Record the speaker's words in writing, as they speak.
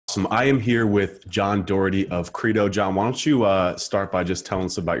I am here with John Doherty of Credo. John, why don't you start by just telling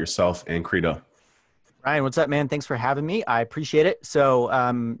us about yourself and Credo? Ryan, what's up, man? Thanks for having me. I appreciate it.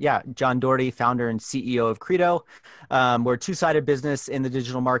 Yeah, John Doherty, founder and CEO of Credo. We're a two-sided business in the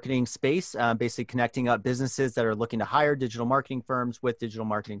digital marketing space, basically connecting up businesses that are looking to hire digital marketing firms with digital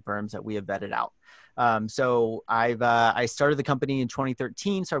marketing firms that we have vetted out. I started the company in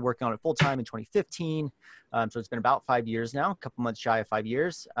 2013, started working on it full-time in 2015. So it's been about 5 years now, a couple months shy of 5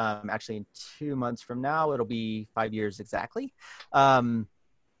 years. Actually, in 2 months from now, it'll be 5 years exactly. I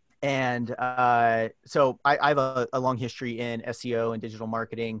have a long history in SEO and digital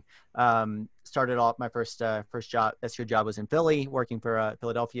marketing. Started off my first job, SEO job was in Philly, working for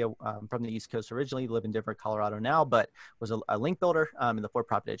Philadelphia. From the East Coast originally, live in Denver, Colorado now, but was a link builder in the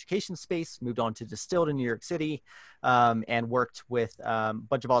for-profit education space. Moved on to Distilled in New York City, and worked with a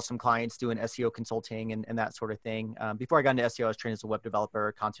bunch of awesome clients doing SEO consulting and that sort of thing. Before I got into SEO, I was trained as a web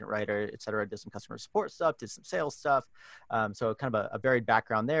developer, content writer, et cetera. Did some customer support stuff, did some sales stuff. So kind of a varied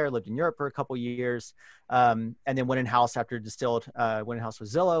background there. Lived in Europe for a couple years, and then went in-house after Distilled. Went in-house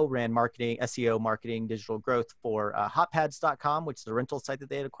with Zillow, ran marketing, SEO marketing, digital growth for hotpads.com, which is a rental site that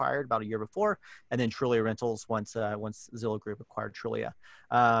they had acquired about a year before, and then Trulia Rentals once Zillow Group acquired Trulia.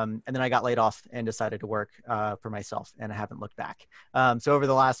 And then I got laid off and decided to work for myself, and I haven't looked back. So over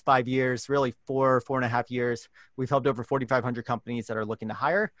the last 5 years, really four and a half years, we've helped over 4,500 companies that are looking to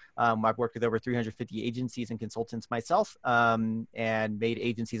hire. I've worked with over 350 agencies and consultants myself, and made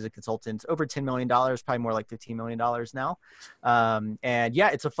agencies and consultants over $10 million, probably more like $15 million now. And yeah,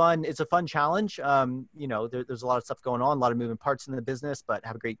 it's a fun challenge. There's a lot of stuff going on, a lot of moving parts in the business, but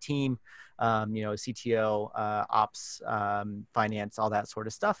have a great team, CTO, ops, finance, all that sort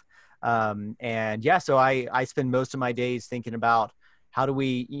of stuff. And yeah, so I spend most of my days thinking about how do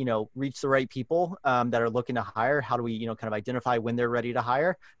we, reach the right people that are looking to hire? How do we, kind of identify when they're ready to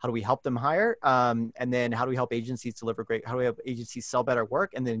hire? How do we help them hire? And then how do we help agencies deliver great? How do we help agencies sell better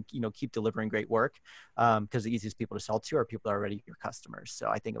work? And then, keep delivering great work, because the easiest people to sell to are people that are already your customers. So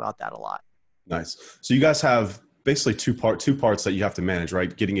I think about that a lot. Nice. So you guys have basically two parts that you have to manage,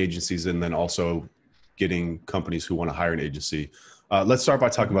 right? Getting agencies and then also getting companies who want to hire an agency. Let's start by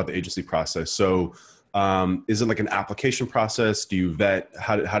talking about the agency process. So is it like an application process? Do you vet?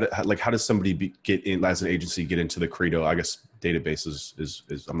 How does somebody get in as an agency, get into the Credo, I guess, database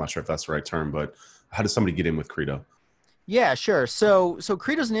is I'm not sure if that's the right term, but how does somebody get in with Credo? Yeah, sure. So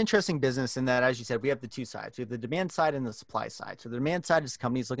Credo is an interesting business in that, as you said, we have the two sides. We have the demand side and the supply side. So the demand side is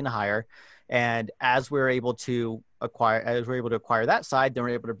companies looking to hire, and as we're able to acquire that side, then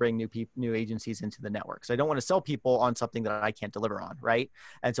we're able to bring new agencies into the network. So I don't want to sell people on something that I can't deliver on, right?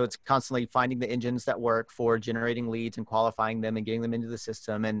 And so it's constantly finding the engines that work for generating leads and qualifying them and getting them into the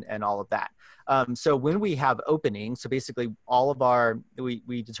system and all of that. So when we have openings, so basically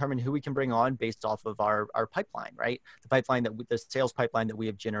we determine who we can bring on based off of our pipeline, right? The sales pipeline that we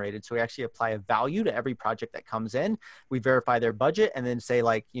have generated. So we actually apply a value to every project that comes in. We verify their budget and then say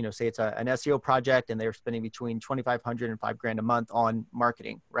say it's an SEO project and they're spending between 2,500 and $5,000 a month on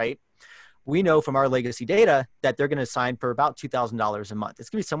marketing, right? We know from our legacy data that they're going to sign for about $2,000 a month. It's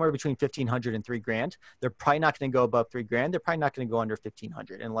going to be somewhere between 1,500 and $3,000. They're probably not going to go above $3,000. They're probably not going to go under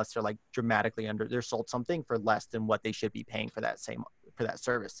 1,500 unless they're like dramatically under. They're sold something for less than what they should be paying for that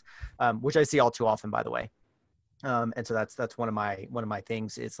service, which I see all too often, by the way. And so that's one of my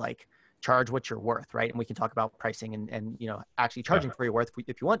things is like, charge what you're worth, right? And we can talk about pricing and actually charging for your worth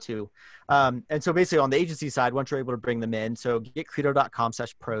if you want to. And so basically on the agency side, once you're able to bring them in, so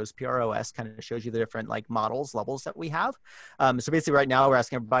getcredo.com/pros, PROS, kind of shows you the different like models, levels that we have. So basically right now we're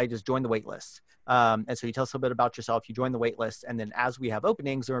asking everybody to just join the wait list. And so you tell us a little bit about yourself, you join the wait list, and then as we have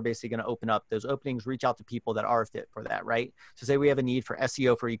openings, then we're basically going to open up those openings, reach out to people that are fit for that, right? So say we have a need for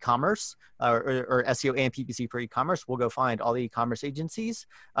SEO for e-commerce, or SEO and PPC for e-commerce, we'll go find all the e-commerce agencies,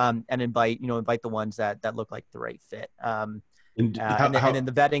 and invite the ones that look like the right fit. And then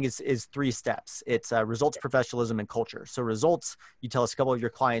the vetting is 3 steps. It's results, professionalism, and culture. So results, you tell us a couple of your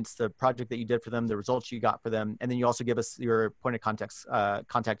clients, the project that you did for them, the results you got for them, and then you also give us your point of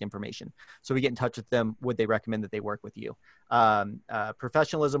contact information. So we get in touch with them. Would they recommend that they work with you?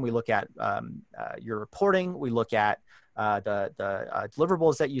 Professionalism, we look at your reporting. We look at the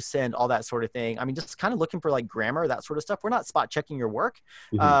deliverables that you send, all that sort of thing. I mean, just kind of looking for like grammar, that sort of stuff. We're not spot checking your work.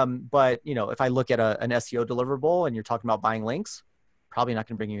 But if I look at an SEO deliverable and you're talking about buying links, probably not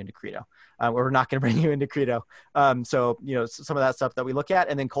going to bring you into Credo. We're not going to bring you into Credo. So some of that stuff that we look at.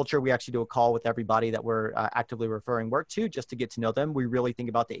 And then culture, we actually do a call with everybody that we're actively referring work to just to get to know them. We really think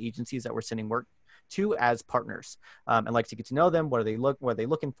about the agencies that we're sending work to as partners, and like to get to know them. What are they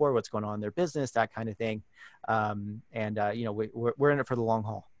looking for? What's going on in their business? That kind of thing. We're in it for the long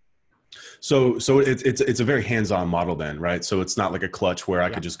haul. So it's a very hands-on model then, right? So it's not like a clutch where I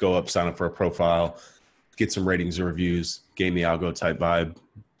Yeah. could just go up, sign up for a profile, get some ratings and reviews, game the algo type vibe,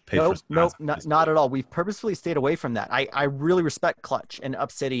 pay for Nope, some ads. nope, not at all. We've purposefully stayed away from that. I really respect Clutch and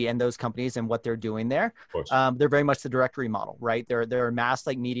UpCity and those companies and what they're doing there. Of course. They're very much the directory model, right? They're a mass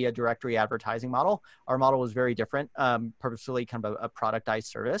like media directory advertising model. Our model was very different, purposefully kind of a productized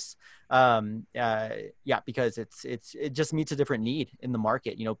service. Yeah, because it just meets a different need in the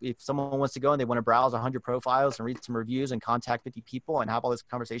market. You know, if someone wants to go and they want to browse 100 profiles and read some reviews and contact 50 people and have all these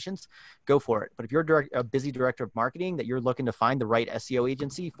conversations, go for it. But if you're a busy director of marketing that you're looking to find the right SEO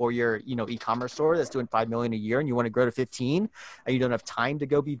agency for your, you know, e-commerce store that's doing 5 million a year and you want to grow to 15 and you don't have time to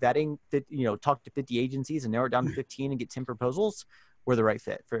go be vetting, you know, talk to 50 agencies and narrow it down to 15 and get 10 proposals, we're the right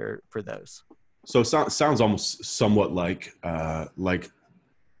fit for those. So it sounds almost somewhat like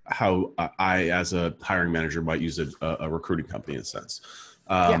how I, as a hiring manager, might use a recruiting company in a sense.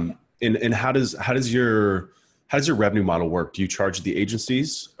 Yeah. And how does your revenue model work? Do you charge the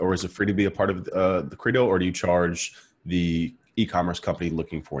agencies, or is it free to be a part of the Credo, or do you charge the e-commerce company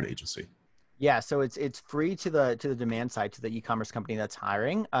looking for an agency? Yeah, so it's free to the demand side, to the e-commerce company that's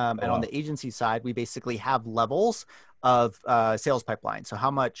hiring, Oh, and on wow. the agency side, we basically have levels of sales pipeline. So how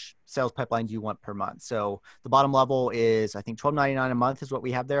much sales pipeline do you want per month? So the bottom level is I think $12.99 a month is what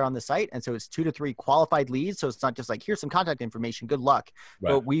we have there on the site, and so it's 2 to 3 qualified leads. So it's not just like here's some contact information, good luck,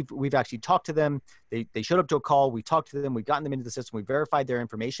 Right. but we've actually talked to them. They showed up to a call. We talked to them. We've gotten them into the system. We verified their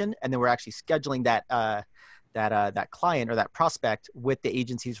information, and then we're actually scheduling that client or that prospect with the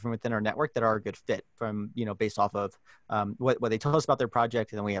agencies from within our network that are a good fit from, you know, based off of what they tell us about their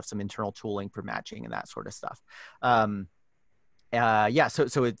project. And then we have some internal tooling for matching and that sort of stuff. Yeah.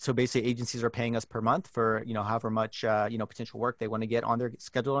 So basically agencies are paying us per month for, you know, however much, you know, potential work they want to get on their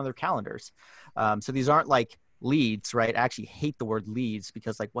schedule, on their calendars. So these aren't like leads, right? I actually hate the word leads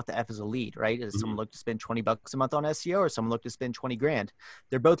because like what the F is a lead, right? Is someone Mhm. look to spend $20 a month on SEO or someone look to spend 20 grand?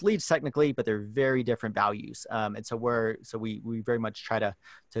 They're both leads technically, but they're very different values. And so we very much try to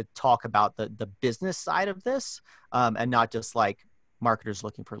talk about the business side of this, and not just like marketers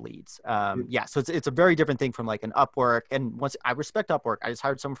looking for leads. Yeah, so it's a very different thing from like an Upwork. And once I respect Upwork, I just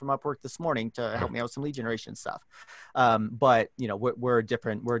hired someone from Upwork this morning to help me out with some lead generation stuff. But you know, we're a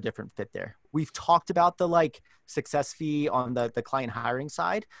different fit there. We've talked about the like success fee on the client hiring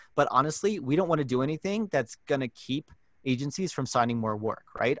side, but honestly, we don't want to do anything that's gonna keep agencies from signing more work,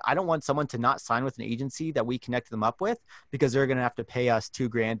 right? I don't want someone to not sign with an agency that we connect them up with because they're going to have to pay us 2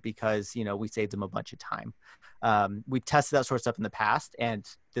 grand because, you know, we saved them a bunch of time. We've tested that sort of stuff in the past, and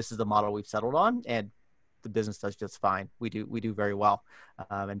this is the model we've settled on, and the business does just fine. We do very well,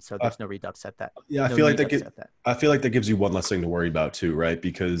 and so Uh, there's no need to upset that. yeah, No need to upset that. I feel like that gives you one less thing to worry about too, right?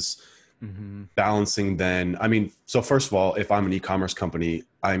 Because Mm-hmm. balancing then, I mean, so first of all, if I'm an e-commerce company,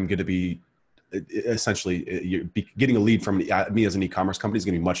 I'm going to be essentially getting a lead from me as an e-commerce company is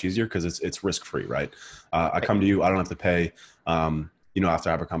going to be much easier because it's risk free, right? I Right. come to you, I don't have to pay. You know, after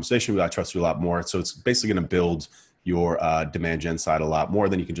I have a conversation, I trust you a lot more. So it's basically going to build your demand gen side a lot more.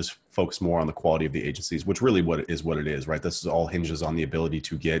 Than you can just focus more on the quality of the agencies, which really what it is, right? This is all hinges on the ability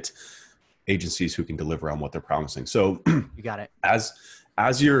to get agencies who can deliver on what they're promising. So You got it. as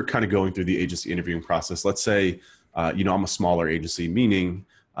as you're kind of going through the agency interviewing process, let's say you know, I'm a smaller agency, meaning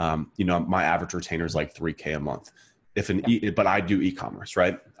you know, my average retainer is like 3K a month. Yeah. But I do e-commerce,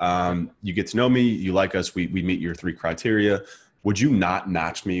 right? Yep. You get to know me, you like us, we meet your 3 criteria. Would you not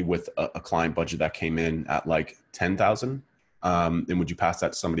match me with a client budget that came in at like 10,000? And would you pass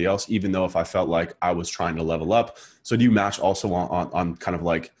that to somebody else, even though if I felt like I was trying to level up? So do you match also on kind of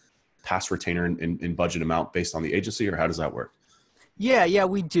like past retainer and budget amount based on the agency, or how does that work? Yeah,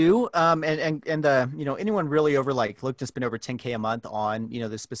 we do. And you know, anyone really over like look to spend over 10K a month on, you know,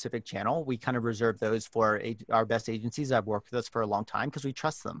 this specific channel, we kind of reserve those for our best agencies that have worked with us for a long time because we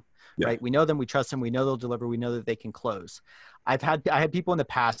trust them, Yeah. right? We know them, we trust them, we know they'll deliver, we know that they can close. I had people in the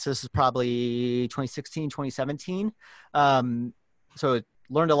past, this is probably 2016, 2017. So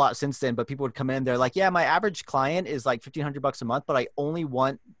learned a lot since then, but people would come in, they're like, yeah, my average client is like $1,500 a month, but I only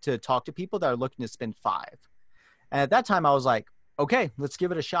want to talk to people that are looking to spend five. And at that time, I was like, okay, let's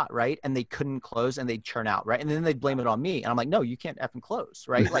give it a shot, right? And they couldn't close and they'd churn out, right? And then they'd blame it on me. And I'm like, no, you can't effing close,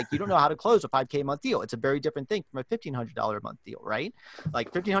 right? Like, you don't know how to close a 5K a month deal. It's a very different thing from a $1,500 a month deal, right?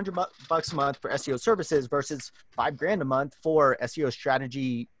 Like $1,500 a month for SEO services versus 5 grand a month for SEO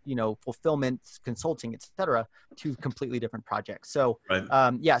strategy, you know, fulfillment, consulting, et cetera, two completely different projects. So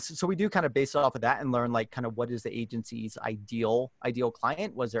Right. yeah, so we do kind of base it off of that and learn like kind of what is the agency's ideal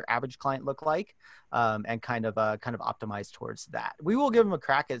client, what does their average client look like, and kind of optimize towards that. We will give them a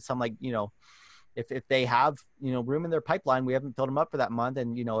crack at some like, you know, if they have, room in their pipeline, we haven't filled them up for that month,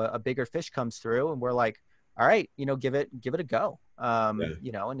 and, a bigger fish comes through and we're like, all right, give it a go.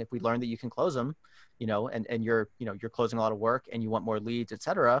 And if we learn that you can close them, and you're closing a lot of work and you want more leads, et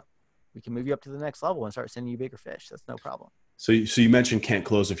cetera, we can move you up to the next level and start sending you bigger fish. That's no problem. So you mentioned can't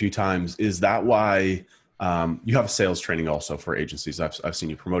close a few times. Is that why you have sales training also for agencies? I've seen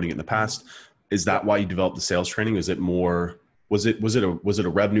you promoting it in the past. Is that why you developed the sales training? Is it more, was it a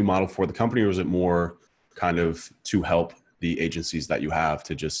revenue model for the company, or was it more kind of to help the agencies that you have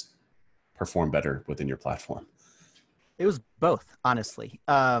to just perform better within your platform? It was both, honestly.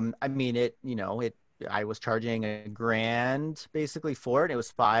 I mean, I was charging $1,000 basically for it. It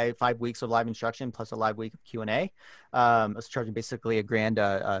was five weeks of live instruction plus a live week of Q&A. I was charging basically $1,000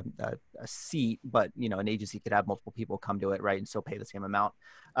 a seat, but an agency could have multiple people come to it, right, and still pay the same amount.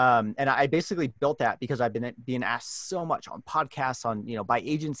 And I basically built that because I've been being asked so much on podcasts, on by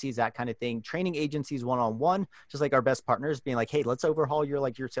agencies, that kind of thing, training agencies one-on-one, just like our best partners, being like, hey, let's overhaul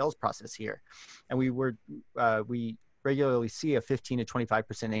your sales process here. And we regularly see a 15 to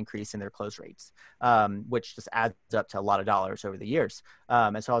 25% increase in their close rates, which just adds up to a lot of dollars over the years.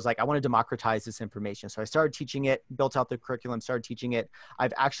 And so I was like, I want to democratize this information. So I started teaching it, built out the curriculum, started teaching it.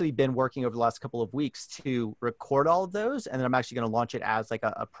 I've actually been working over the last couple of weeks to record all of those. And then I'm actually going to launch it as like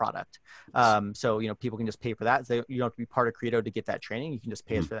a product. So, people can just pay for that. So you don't have to be part of Credo to get that training. You can just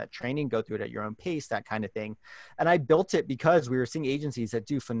pay us for that training, go through it at your own pace, that kind of thing. And I built it because we were seeing agencies that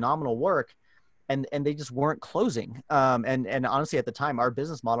do phenomenal work, and they just weren't closing. And honestly, at the time, our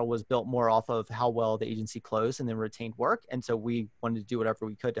business model was built more off of how well the agency closed and then retained work. And so we wanted to do whatever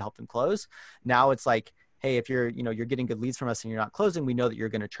we could to help them close. Now it's like, hey, if you're getting good leads from us and you're not closing, we know that you're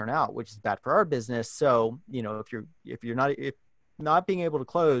going to churn out, which is bad for our business. So, if not being able to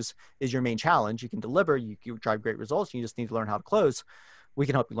close is your main challenge, you can deliver, you drive great results, you just need to learn how to close. We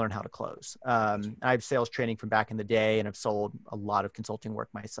can help you learn how to close. I have sales training from back in the day, and I've sold a lot of consulting work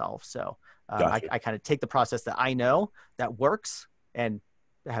myself. So I kind of take the process that I know that works and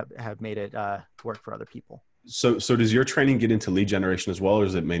have made it work for other people. So does your training get into lead generation as well, or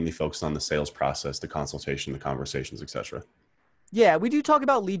is it mainly focused on the sales process, the consultation, the conversations, et cetera? Yeah, we do talk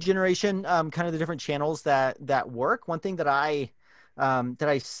about lead generation, kind of the different channels that work. One thing that I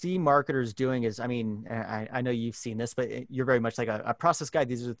see marketers doing is, I know you've seen this, but you're very much like a process guy.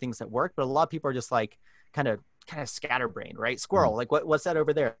 These are the things that work, but a lot of people are just like kind of scatterbrained, right? Squirrel, like what's that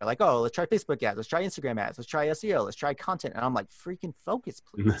over there? Like, oh, let's try Facebook ads, let's try Instagram ads, let's try SEO, let's try content. And I'm like, freaking focus,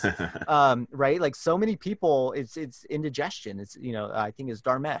 please. Right? Like, so many people, it's indigestion. It's, I think it's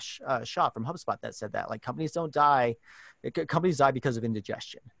Dharmesh Shah from HubSpot that said that, like, companies die because of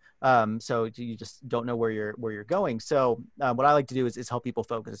indigestion. So you just don't know where you're going. So what I like to do is help people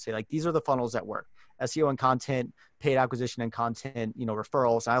focus and say, like, these are the funnels that work: SEO and content, paid acquisition and content,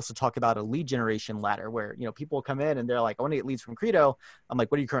 referrals. I also talk about a lead generation ladder where, people come in and they're like, I want to get leads from Credo. I'm like,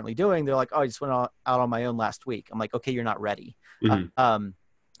 what are you currently doing? They're like, oh, I just went out on my own last week. I'm like, okay, you're not ready. Mm-hmm.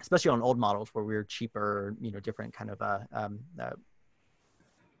 Especially on old models where we were cheaper, different kind of,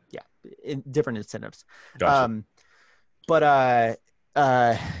 different incentives. Gotcha.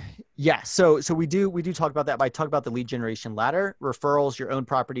 Yeah. So we do talk about that. But I talk about the lead generation ladder, referrals, your own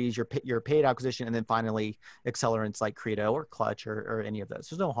properties, your paid acquisition, and then finally accelerants like Credo or Clutch or any of those.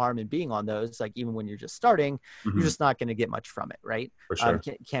 There's no harm in being on those. Like, even when you're just starting, you're just not going to get much from it, right? For sure.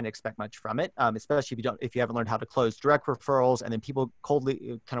 Can't expect much from it. Especially if you haven't learned how to close direct referrals, and then people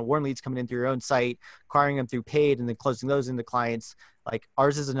coldly kind of warm leads coming in through your own site, acquiring them through paid, and then closing those into clients. Like,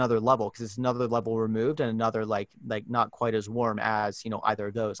 ours is another level because it's another level removed and another like not quite as warm as either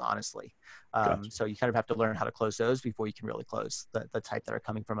of those, honestly. Gotcha. So you kind of have to learn how to close those before you can really close the type that are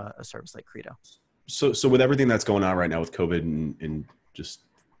coming from a service like Credo. So with everything that's going on right now with COVID and just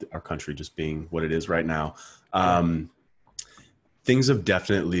our country just being what it is right now, things have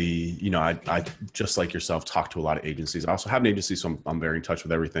definitely, I just like yourself, talk to a lot of agencies. I also have an agency, so I'm very in touch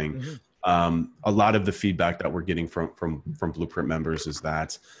with everything. Mm-hmm. A lot of the feedback that we're getting from Blueprint members is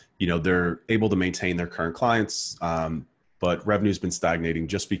that, they're able to maintain their current clients, but revenue's been stagnating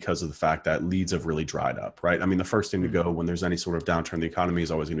just because of the fact that leads have really dried up, right? I mean, the first thing to go when there's any sort of downturn in the economy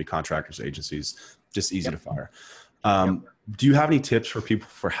is always going to be contractors, agencies, just easy to fire. Do you have any tips for people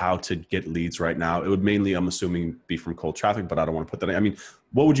for how to get leads right now? It would mainly, I'm assuming, be from cold traffic, but I don't want to put that in. I mean,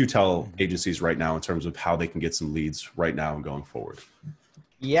 what would you tell agencies right now in terms of how they can get some leads right now and going forward?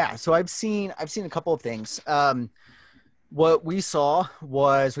 Yeah. So I've seen a couple of things. What we saw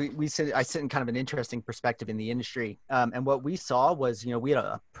was I sit in kind of an interesting perspective in the industry. And what we saw was, we had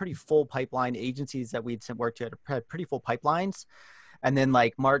a pretty full pipeline. Agencies that we'd sent work to had pretty full pipelines. And then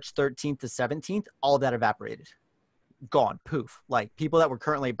like March 13th to 17th, all of that evaporated. gone, poof. Like people that were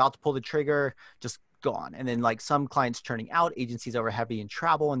currently about to pull the trigger, just gone. And then like some clients churning out, agencies that were heavy in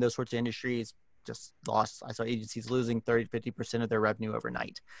travel and those sorts of industries just lost. I saw agencies losing 30 to 50% of their revenue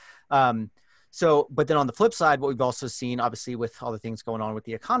overnight. But then on the flip side, what we've also seen, obviously, with all the things going on with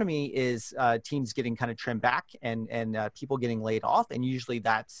the economy, is teams getting kind of trimmed back and people getting laid off, and usually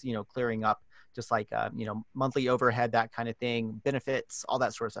that's clearing up just like monthly overhead, that kind of thing, benefits, all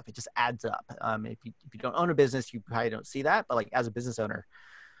that sort of stuff. It just adds up. If you don't own a business, you probably don't see that, but like as a business owner,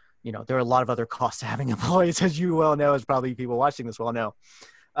 there are a lot of other costs to having employees, as you well know, as probably people watching this well know.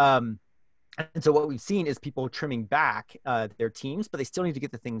 Um, and so what we've seen is people trimming back their teams, but they still need to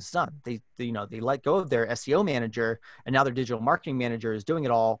get the things done. They let go of their SEO manager, and now their digital marketing manager is doing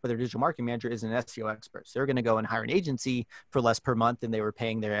it all, but their digital marketing manager isn't an SEO expert. So they're going to go and hire an agency for less per month than they were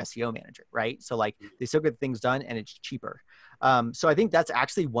paying their SEO manager, right? So like they still get things done and it's cheaper. So I think that's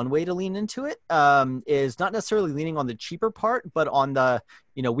actually one way to lean into it, is not necessarily leaning on the cheaper part, but on the,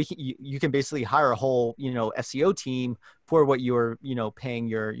 you can basically hire a whole, SEO team for what you were, paying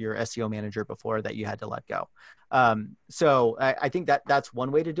your SEO manager before that you had to let go. So I think that's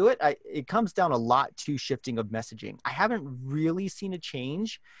one way to do it. It comes down a lot to shifting of messaging. I haven't really seen a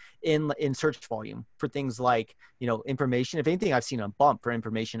change in search volume for things like, information. If anything, I've seen a bump for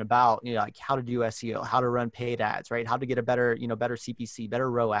information about, like how to do SEO, how to run paid ads, right? How to get a better, better CPC,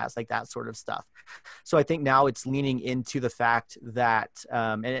 better ROAS, like that sort of stuff. So I think now it's leaning into the fact that,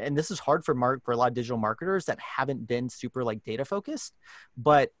 and this is hard for a lot of digital marketers that haven't been super like data focused,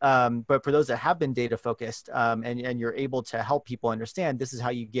 but for those that have been data focused, and you're able to help people understand, this is how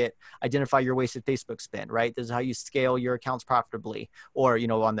you identify your wasted Facebook spend, right? This is how you scale your accounts profitably, or,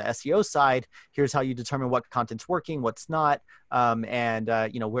 on the SEO side, here's how you determine what content's working, what's not, and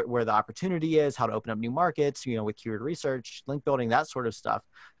where the opportunity is, how to open up new markets, with keyword research, link building, that sort of stuff.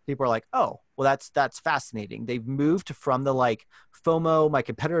 People are like, oh, well, that's fascinating. They've moved from the like FOMO, my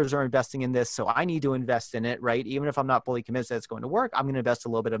competitors are investing in this, so I need to invest in it, right? Even if I'm not fully convinced that it's going to work, I'm going to invest a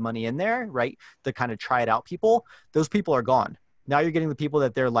little bit of money in there, right? The kind of try it out people. Those people are gone. Now you're getting the people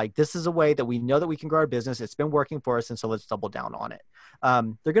that they're like, this is a way that we know that we can grow our business. It's been working for us, and so let's double down on it.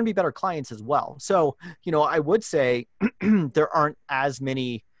 They're going to be better clients as well. So, I would say there aren't as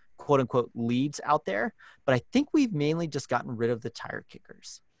many quote unquote leads out there, but I think we've mainly just gotten rid of the tire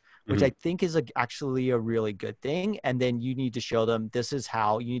kickers, which I think is actually a really good thing. And then you need to show them this is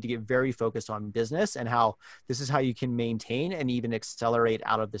how you need to get very focused on business, and how this is how you can maintain and even accelerate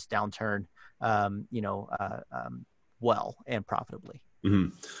out of this downturn, well and profitably.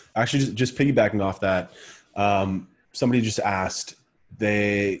 Actually, just piggybacking off that, somebody just asked,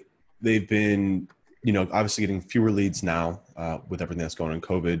 they've been, obviously getting fewer leads now with everything that's going on in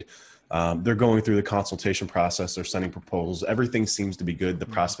COVID. They're going through the consultation process. They're sending proposals. Everything seems to be good. The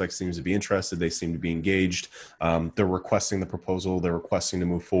prospect seems to be interested. They seem to be engaged. They're requesting the proposal. They're requesting to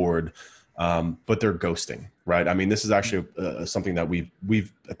move forward, but they're ghosting, right? I mean, this is actually something that we've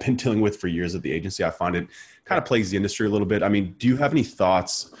been dealing with for years at the agency. I find it kind of plagues the industry a little bit. I mean, do you have any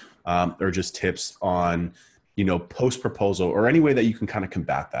thoughts or just tips on, post-proposal, or any way that you can kind of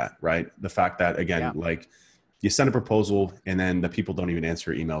combat that, right? The fact that, again, like you send a proposal and then the people don't even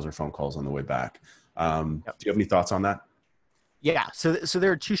answer emails or phone calls on the way back. Do you have any thoughts on that? Yeah. So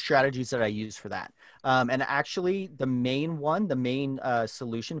there are two strategies that I use for that. And actually the main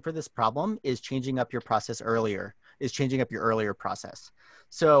solution for this problem is changing up your process earlier, is changing up your earlier process.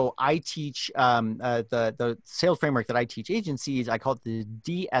 So I teach the sales framework that I teach agencies. I call it the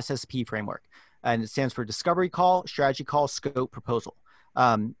DSSP framework, and it stands for discovery call, strategy call, scope, proposal.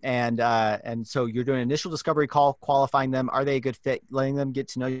 And so you're doing an initial discovery call, qualifying them. Are they a good fit? Letting them get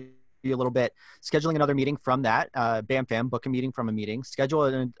to know you a little bit, scheduling another meeting from that, bam, bam, book a meeting from a meeting,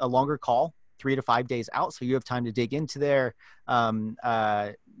 schedule a longer call 3 to 5 days out. So you have time to dig into their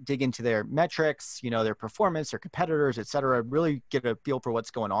metrics, their performance, their competitors, et cetera, really get a feel for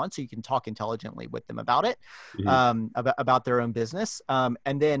what's going on so you can talk intelligently with them about it, about their own business. And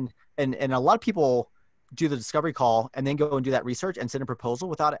a lot of people do the discovery call and then go and do that research and send a proposal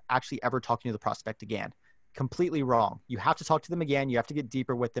without actually ever talking to the prospect again. Completely wrong. You have to talk to them again. You have to get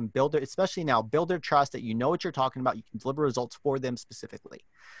deeper with them, especially now, build their trust that you know what you're talking about. You can deliver results for them specifically.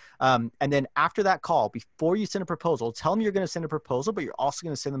 And then after that call, before you send a proposal, tell them you're going to send a proposal, but you're also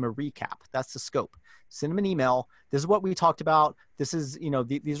going to send them a recap. That's the scope. Send them an email. This is what we talked about. This is,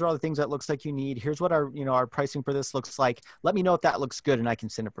 these are all the things that looks like you need. Here's what our pricing for this looks like. Let me know if that looks good and I can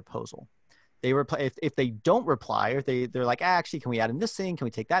send a proposal. They reply. If they don't reply, or they're like, actually, can we add in this thing? Can we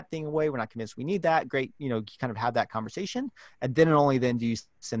take that thing away? We're not convinced we need that. Great. You kind of have that conversation. And then and only then do you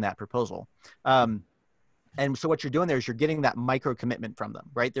send that proposal. And so what you're doing there is you're getting that micro commitment from them,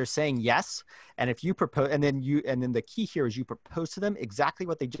 right? They're saying yes. And if you propose, and then the key here is you propose to them exactly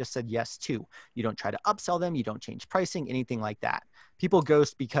what they just said yes to. You don't try to upsell them. You don't change pricing, anything like that. People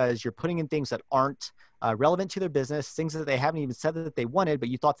ghost because you're putting in things that aren't relevant to their business, things that they haven't even said that they wanted, but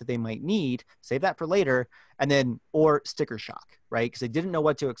you thought that they might need. Save that for later. And then, or sticker shock, right? Because they didn't know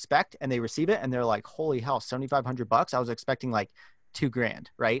what to expect and they receive it and they're like, holy hell, $7,500. I was expecting like $2,000,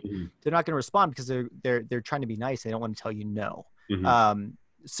 right? Mm-hmm. They're not going to respond because they're trying to be nice. They don't want to tell you no. Mm-hmm.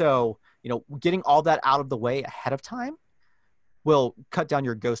 So, getting all that out of the way ahead of time will cut down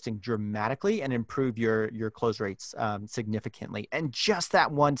your ghosting dramatically and improve your close rates significantly. And just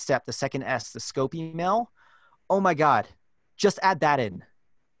that one step, the second S, the scope email, oh my God, just add that in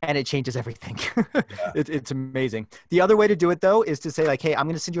and it changes everything. Yeah. It's amazing. The other way to do it though, is to say like, hey, I'm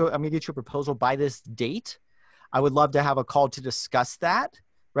going to get you a proposal by this date. I would love to have a call to discuss that,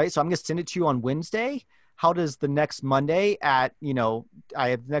 right? So I'm going to send it to you on Wednesday. How does the next Monday at, I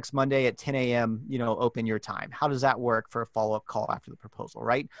have next Monday at 10 a.m., open your time? How does that work for a follow-up call after the proposal,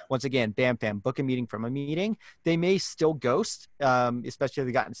 right? Once again, bam, bam, book a meeting from a meeting. They may still ghost, especially if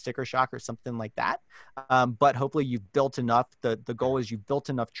they've gotten sticker shock or something like that. But hopefully you've built enough, the goal is you've built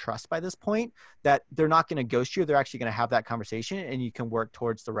enough trust by this point that they're not going to ghost you. They're actually going to have that conversation and you can work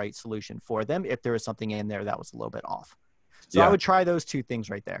towards the right solution for them if there was something in there that was a little bit off. So I would try those two things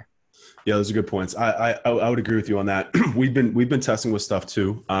right there. Yeah, those are good points. I would agree with you on that. We've been testing with stuff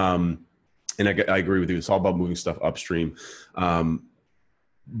too. And I agree with you. It's all about moving stuff upstream.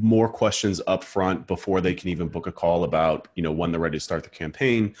 More questions up front before they can even book a call about, when they're ready to start the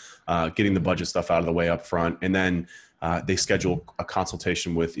campaign, getting the budget stuff out of the way up front. And then they schedule a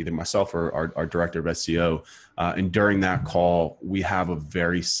consultation with either myself or our director of SEO. And during that call, we have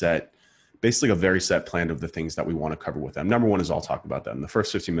basically a very set plan of the things that we want to cover with them. Number one is I'll talk about them. The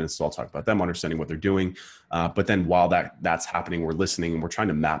first 15 minutes is I'll talk about them, understanding what they're doing. But then while that's happening, we're listening and we're trying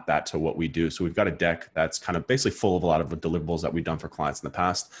to map that to what we do. So we've got a deck that's kind of basically full of a lot of the deliverables that we've done for clients in the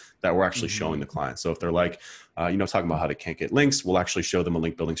past that we're actually showing the clients. So if they're like, talking about how they can't get links, we'll actually show them a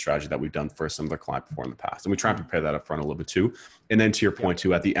link building strategy that we've done for some of their client before in the past. And we try and prepare that up front a little bit too. And then to your point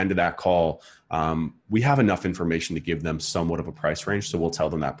too, at the end of that call, we have enough information to give them somewhat of a price range. So we'll tell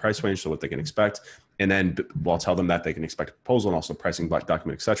them that price range, so what they can expect. And then we'll tell them that they can expect a proposal and also pricing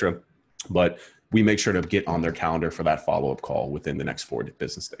document, et cetera. But we make sure to get on their calendar for that follow-up call within the next 4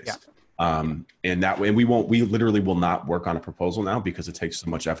 business days. Yeah. And that way we literally will not work on a proposal now because it takes so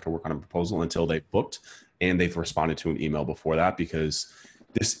much effort to work on a proposal until they've booked and they've responded to an email before that, because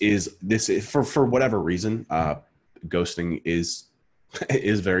this is for whatever reason, ghosting is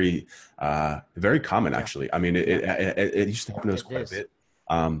very, very common actually. I mean, it used to happen to us quite a bit.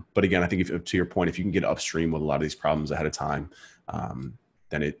 But again, I think to your point, if you can get upstream with a lot of these problems ahead of time,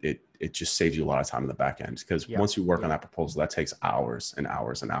 then it just saves you a lot of time in the back end, because once you work on that proposal, that takes hours and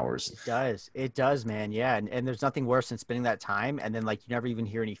hours and hours. It does, man. Yeah. And there's nothing worse than spending that time and then like you never even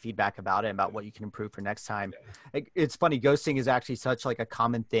hear any feedback about it, about what you can improve for next time. It's funny. Ghosting is actually such like a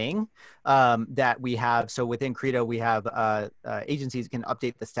common thing that we have. So within Credo, we have agencies can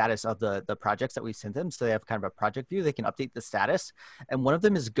update the status of the projects that we sent them. So they have kind of a project view. They can update the status. And one of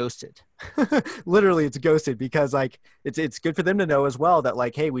them is ghosted. Literally, it's ghosted because like it's good for them to know as well that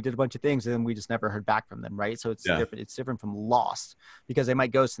like, hey, we did a bunch of things and then we just never heard back from them, right? So it's different. It's different from lost, because they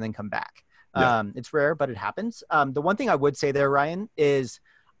might ghost and then come back. It's rare, but it happens. The one thing I would say there, Ryan, is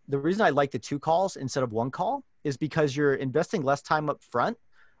the reason I like the 2 calls instead of 1 call is because you're investing less time up front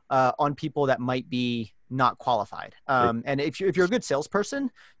on people that might be not qualified. And if you're a good salesperson,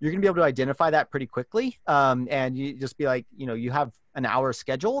 you're going to be able to identify that pretty quickly. And you just be like, you have an hour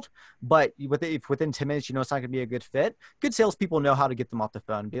scheduled, but if within 10 minutes, it's not going to be a good fit. Good salespeople know how to get them off the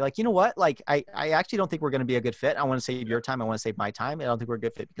phone and be like, you know what? Like, I actually don't think we're going to be a good fit. I want to save your time. I want to save my time. I don't think we're a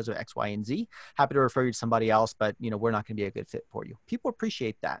good fit because of X, Y, and Z. Happy to refer you to somebody else, but we're not going to be a good fit for you. People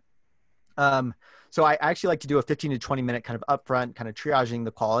appreciate that. So I actually like to do a 15 to 20 minute kind of upfront kind of triaging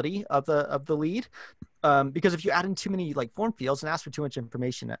the quality of the lead. Because if you add in too many like form fields and ask for too much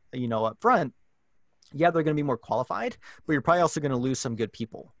information, up front, they're going to be more qualified, but you're probably also going to lose some good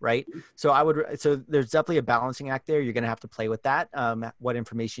people, right? So there's definitely a balancing act there. You're going to have to play with that. What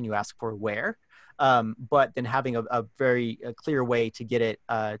information you ask for where, but then having a very clear way to get it,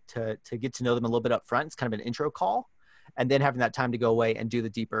 to get to know them a little bit up front. It's kind of an intro call, and then having that time to go away and do the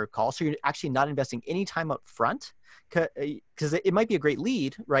deeper call. So you're actually not investing any time up front, because it might be a great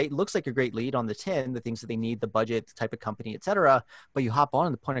lead, right? It looks like a great lead on the 10, the things that they need, the budget, the type of company, et cetera. But you hop on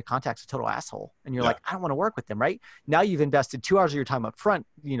and the point of contact's a total asshole. And you're like, I don't want to work with them, right? Now you've invested 2 hours of your time up front,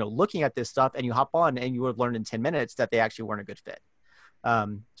 looking at this stuff, and you hop on and you would have learned in 10 minutes that they actually weren't a good fit.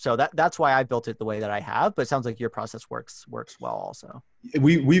 So that's why I built it the way that I have, but it sounds like your process works well also.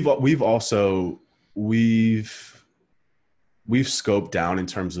 We've scoped down in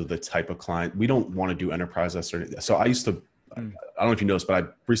terms of the type of client. We don't want to do enterprise. So I used to, I don't know if you noticed, but I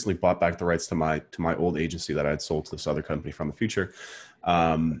recently bought back the rights to my old agency that I had sold to this other company from the future.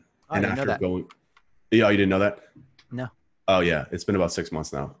 And after going, yeah, you didn't know that? No. Oh yeah. It's been about 6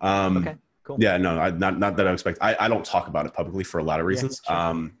 months now. Okay, cool. Yeah, no, not that I expect. I don't talk about it publicly for a lot of reasons.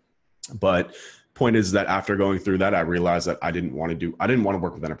 Yeah, sure. But point is that after going through that, I realized that I didn't want to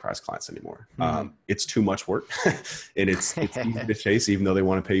work with enterprise clients anymore. It's too much work and it's easy to chase, even though they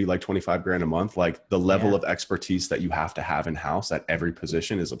want to pay you like 25 grand a month. Like the level of expertise that you have to have in house at every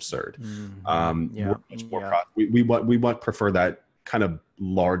position is absurd. We're much more we prefer that kind of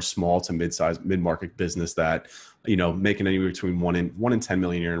large, small to mid-market business that, making anywhere between 1 and 10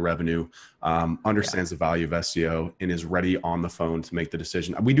 million a year in revenue, understands the value of SEO and is ready on the phone to make the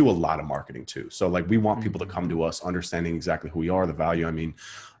decision. We do a lot of marketing too. So like we want people to come to us understanding exactly who we are, the value. I mean,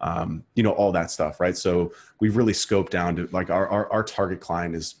 all that stuff, right? So we've really scoped down to like our target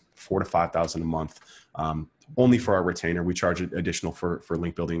client is 4,000 to 5,000 a month. Only for our retainer. We charge additional for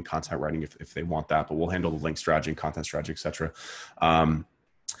link building and content writing if they want that, but we'll handle the link strategy and content strategy, et cetera.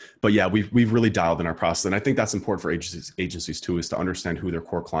 But yeah, we've really dialed in our process. And I think that's important for agencies too, is to understand who their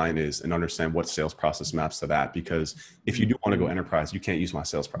core client is and understand what sales process maps to that. Because if you do want to go enterprise, you can't use my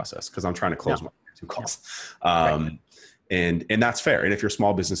sales process because I'm trying to close my 2 calls. And that's fair. And if you're a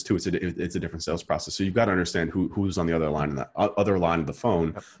small business too, it's a different sales process. So you've got to understand who's on the other line of the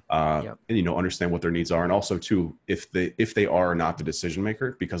phone, and understand what their needs are. And also too, if they are not the decision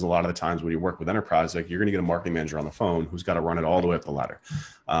maker, because a lot of the times when you work with enterprise, like you're going to get a marketing manager on the phone who's got to run it all the way up the ladder,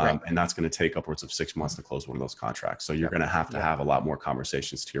 and that's going to take upwards of 6 months to close one of those contracts. So you're going to have a lot more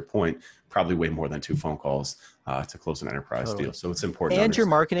conversations. To your point, probably way more than 2 phone calls to close an enterprise deal. So it's important. And your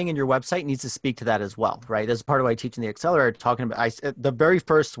marketing and your website needs to speak to that as well, right? That's part of why I teach in the Accelerator, talking about, the very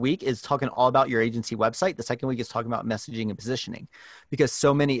first week is talking all about your agency website. The second week is talking about messaging and positioning, because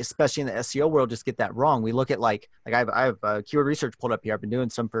so many, especially in the SEO world, just get that wrong. We look at like I have keyword research pulled up here. I've been doing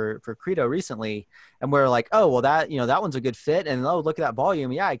some for Credo recently, and we're like, oh, well that one's a good fit. And oh, look at that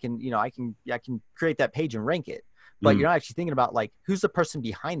volume. Yeah, I can create that page and rank it. But you're not actually thinking about like, who's the person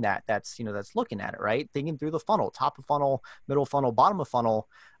behind that that's looking at it, right? Thinking through the funnel, top of funnel, middle funnel, bottom of funnel.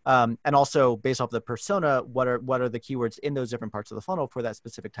 And also based off the persona, what are the keywords in those different parts of the funnel for that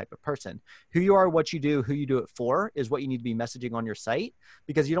specific type of person? Who you are, what you do, who you do it for is what you need to be messaging on your site,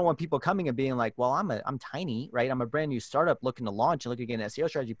 because you don't want people coming and being like, well, I'm tiny, right? I'm a brand new startup looking to launch and looking to get an SEO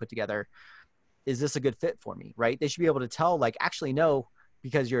strategy put together. Is this a good fit for me, right? They should be able to tell, like, actually, no,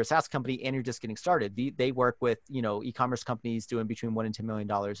 because you're a SaaS company and you're just getting started. They work with, e-commerce companies doing between $1 and $10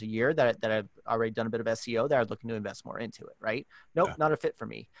 million a year that have already done a bit of SEO that are looking to invest more into it, right? Nope, not a fit for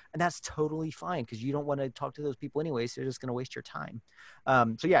me. And that's totally fine, because you don't want to talk to those people anyway, so you're just going to waste your time.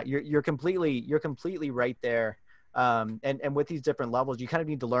 So yeah, you're completely right there. And with these different levels, you kind of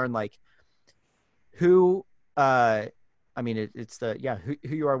need to learn like who, it's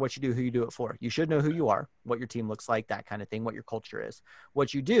who you are, what you do, who you do it for. You should know who you are, what your team looks like, that kind of thing, what your culture is.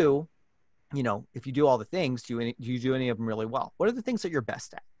 What you do, if you do all the things, do you do any of them really well? What are the things that you're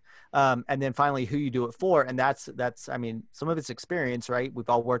best at? And then finally, who you do it for. And that's, some of it's experience, right? We've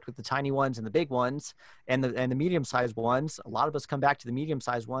all worked with the tiny ones and the big ones and the medium-sized ones. A lot of us come back to the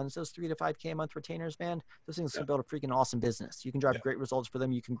medium-sized ones, those 3 to 5K a month retainers, man, those things can build a freaking awesome business. You can drive great results for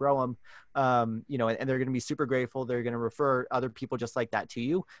them. You can grow them, and they're going to be super grateful. They're going to refer other people just like that to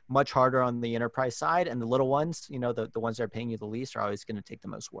you. Much harder on the enterprise side, and the little ones, the ones that are paying you the least are always going to take the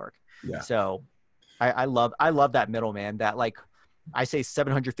most work. Yeah. So I love that middle, man, that like, I say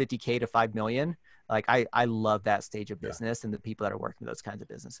 750K to 5 million. Like I love that stage of business and the people that are working those kinds of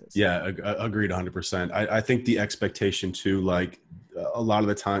businesses. Yeah. Agreed 100%. I think the expectation too, like a lot of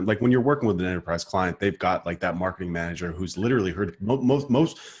the time, like when you're working with an enterprise client, they've got like that marketing manager who's literally heard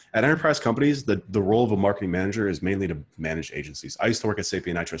most at enterprise companies, the role of a marketing manager is mainly to manage agencies. I used to work at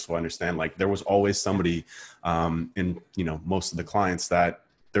Sapient Nitro, so I understand like there was always somebody in, most of the clients that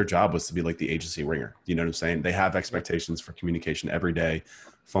their job was to be like the agency ringer. You know what I'm saying? They have expectations for communication every day,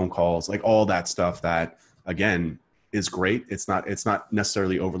 phone calls, like all that stuff that again is great. It's not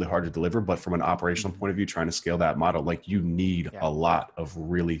necessarily overly hard to deliver, but from an operational point of view, trying to scale that model, like you need a lot of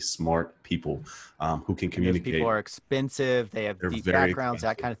really smart people who can communicate. Those people are expensive. They have deep backgrounds,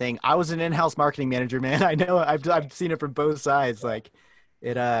 that kind of thing. I was an in-house marketing manager, man. I know I've seen it from both sides. Like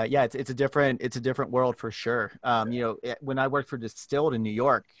it's a different world for sure. When I worked for Distilled in New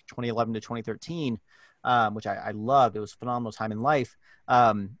York, 2011 to 2013, which I loved, it was a phenomenal time in life.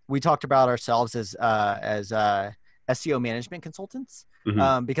 We talked about ourselves as SEO management consultants.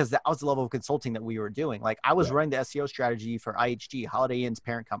 Hmm. because that was the level of consulting that we were doing. Like I was Yeah. running the SEO strategy for IHG, Holiday Inn's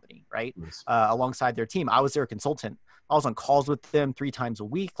parent company, right? Nice. Alongside their team. I was their consultant. I was on calls with them 3 times a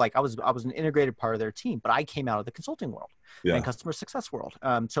week. Like I was an integrated part of their team, but I came out of the consulting world and Yeah. customer success world.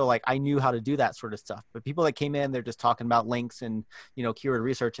 So like I knew how to do that sort of stuff. But people that came in, they're just talking about links and, keyword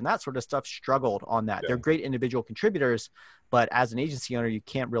research and that sort of stuff, struggled on that. They're Yeah. great individual contributors, but as an agency owner, you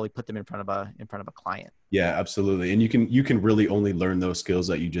can't really put them in front of a client. Yeah, absolutely. And you can really only learn those skills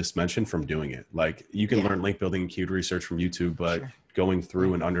that you just mentioned from doing it. Like you can Yeah, learn link building and keyword research from YouTube, but sure. going Yeah.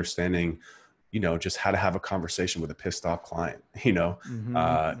 through and understanding, just how to have a conversation with a pissed off client,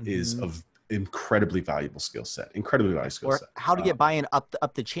 Mm-hmm, is mm-hmm. of incredibly valuable skill set. Incredibly valuable skill Or set. how to get buy-in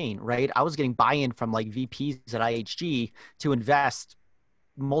up the chain, right? I was getting buy-in from like VPs at IHG to invest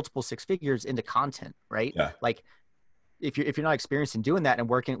multiple six figures into content, right? Yeah. Like if you're not experienced in doing that and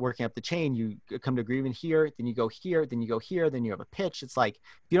working up the chain, you come to agreement here, then you go here, then you go here, then you have a pitch. It's like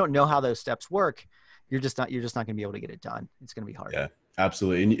if you don't know how those steps work, you're just not going to be able to get it done. It's going to be hard. Yeah,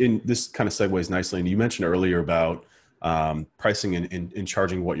 absolutely. And this kind of segues nicely. And you mentioned earlier about pricing and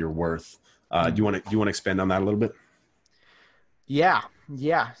charging what you're worth. Do you Mm. want to expand on that a little bit? Yeah,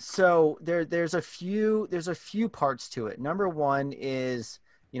 yeah. So there's a few parts to it. Number one is,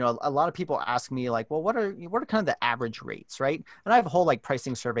 a lot of people ask me like, well, what are kind of the average rates, right? And I have a whole like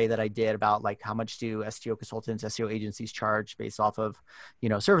pricing survey that I did about like how much do SEO consultants, SEO agencies charge based off of,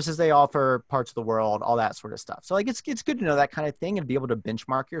 services they offer, parts of the world, all that sort of stuff. So like it's good to know that kind of thing and be able to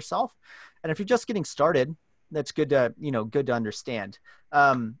benchmark yourself. And if you're just getting started, that's good to understand.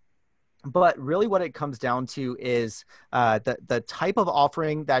 But really what it comes down to is the type of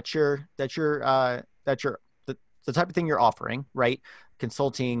offering the type of thing you're offering, right?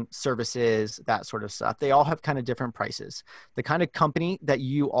 Consulting services, that sort of stuff. They all have kind of different prices. The kind of company that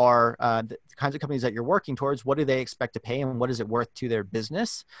you are, the kinds of companies that you're working towards, what do they expect to pay and what is it worth to their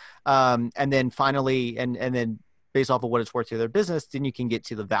business? And then finally, and then based off of what it's worth to their business, then you can get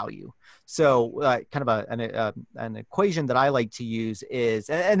to the value. So kind of an equation that I like to use is,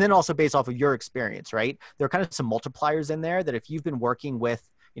 and then also based off of your experience, right? There are kind of some multipliers in there that if you've been working with,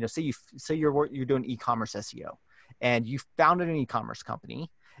 say you're doing e-commerce SEO and you founded an e-commerce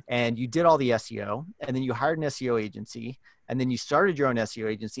company and you did all the SEO and then you hired an SEO agency and then you started your own SEO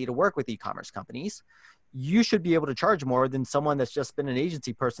agency to work with e-commerce companies, you should be able to charge more than someone that's just been an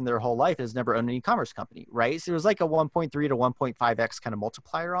agency person their whole life, has never owned an e-commerce company, right? So there's like a 1.3 to 1.5x kind of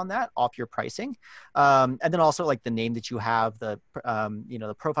multiplier on that off your pricing. And then also like the name that you have, the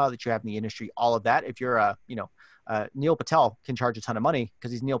profile that you have in the industry, all of that. If you're Neil Patel can charge a ton of money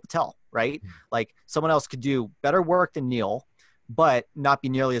because he's Neil Patel, right? Like someone else could do better work than Neil, but not be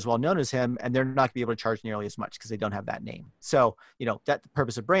nearly as well known as him. And they're not going to be able to charge nearly as much because they don't have that name. So, that the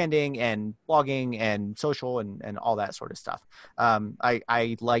purpose of branding and blogging and social and all that sort of stuff.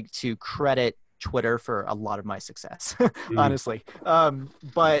 I like to credit Twitter for a lot of my success, Mhm. honestly.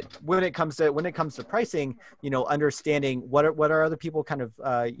 But when it comes to pricing, understanding what are other people kind of,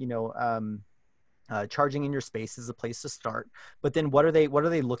 charging in your space is a place to start. But then what are they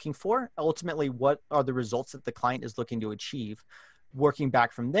looking for? Ultimately, what are the results that the client is looking to achieve? Working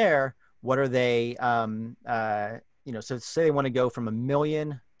back from there, what are they, so say they want to go from 1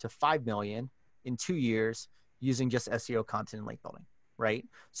 million to 5 million in 2 years using just SEO content and link building, right?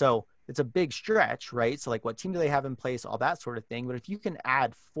 So it's a big stretch, right? So like what team do they have in place, all that sort of thing. But if you can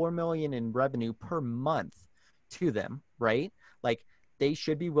add 4 million in revenue per month to them, right? Like they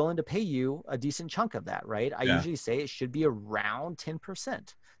should be willing to pay you a decent chunk of that, right? I Yeah. usually say it should be around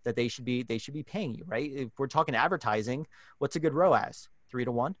 10% that they should be paying you, right? If we're talking advertising, what's a good ROAS? 3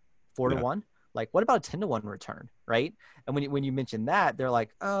 to 1, four to Yeah. one. Like what about a 10 to 1 return, right? And when you mention that, they're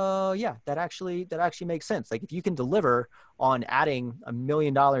like, oh yeah, that actually makes sense. Like if you can deliver on adding $1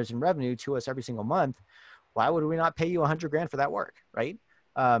 million in revenue to us every single month, why would we not pay you 100 grand for that work, right?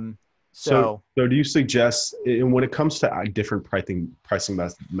 Um, So, so so do you suggest, and when it comes to different pricing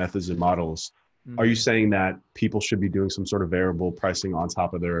methods and models, are you mm, saying that people should be doing some sort of variable pricing on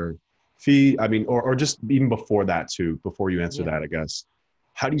top of their fee? I mean, or just even before that too, before you answer yeah. that, I guess,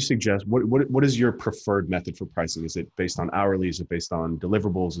 how do you suggest, what is your preferred method for pricing? Is it based on hourly? Is it based on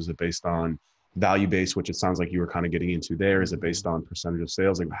deliverables? Is it based on value based, which it sounds like you were kind of getting into there? Is it based on percentage of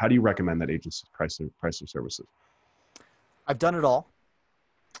sales? Like, how do you recommend that agencies price their services? I've done it all.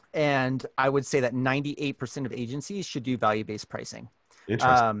 And I would say that 98% of agencies should do value-based pricing.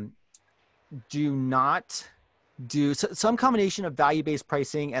 Interesting. Um, do not do some combination of value-based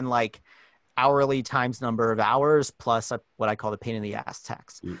pricing and like hourly times number of hours plus what I call the pain in the ass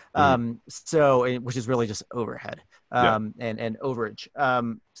tax. Mm-hmm. So, which is really just overhead Yeah. and overage.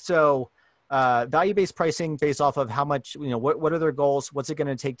 So Value-based pricing based off of how much, what are their goals? What's it going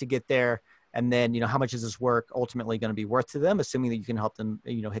to take to get there? And then, how much is this work ultimately going to be worth to them, assuming that you can help them,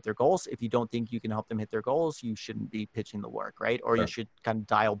 hit their goals. If you don't think you can help them hit their goals, you shouldn't be pitching the work, right? Or you should kind of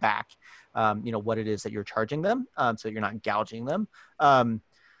dial back, what it is that you're charging them, so you're not gouging them.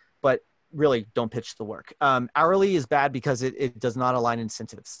 But really don't pitch the work. Hourly is bad because it does not align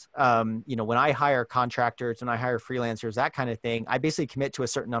incentives. When I hire contractors, when I hire freelancers, that kind of thing, I basically commit to a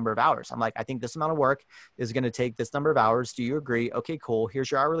certain number of hours. I'm like, I think this amount of work is going to take this number of hours. Do you agree? Okay, cool.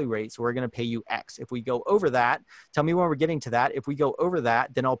 Here's your hourly rate. So we're going to pay you X. If we go over that, tell me when we're getting to that. If we go over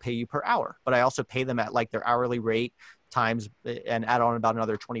that, then I'll pay you per hour. But I also pay them at like their hourly rate times and add on about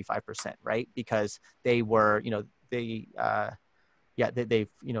another 25%, right? Because they were,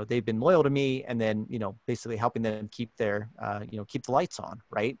 they've been loyal to me, and then, basically helping them keep their, keep the lights on,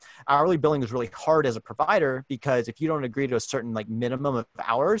 right? Hourly billing is really hard as a provider, because if you don't agree to a certain like minimum of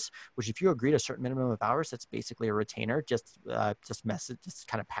hours, which if you agree to a certain minimum of hours, that's basically a retainer, just kind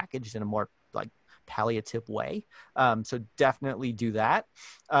of packaged in a more like palliative way. So definitely do that.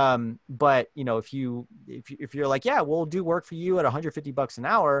 But if you're like, yeah, we'll do work for you at $150 an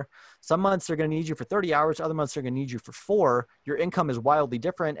hour. Some months they're going to need you for 30 hours. Other months they're going to need you for 4. Your income is wildly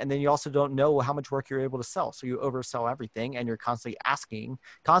different. And then you also don't know how much work you're able to sell. So you oversell everything, and you're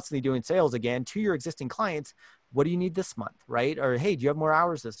constantly doing sales again to your existing clients. What do you need this month? Right? Or, hey, do you have more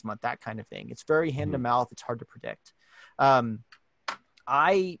hours this month? That kind of thing. It's very hand to mouth. It's hard to predict.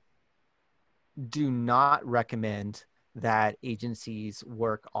 I do not recommend that agencies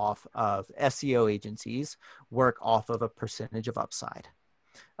work off of SEO agencies work off of a percentage of upside.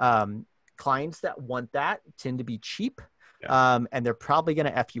 Clients that want that tend to be cheap, and they're probably going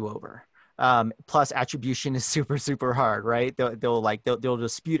to F you over. Plus attribution is super, super hard, right? They'll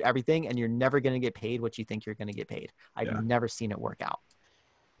dispute everything, and you're never going to get paid what you think you're going to get paid. I've never seen it work out.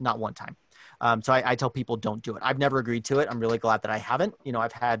 Not one time. So I tell people don't do it. I've never agreed to it. I'm really glad that I haven't.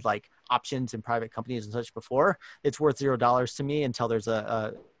 I've had like options in private companies and such before. It's worth $0 to me until there's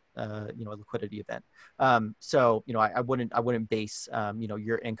a liquidity event. So I wouldn't base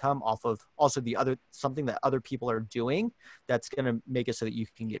your income off of also something that other people are doing that's going to make it so that you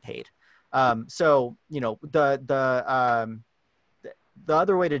can get paid. So the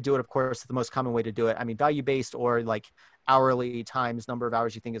other way to do it, of course, the most common way to do it, value-based or like hourly times number of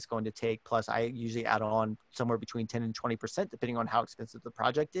hours you think it's going to take. Plus I usually add on somewhere between 10 and 20%, depending on how expensive the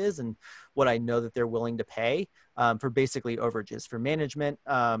project is and what I know that they're willing to pay for basically overages for management.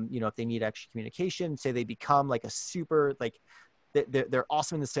 If they need extra communication, say they become like a super, like they're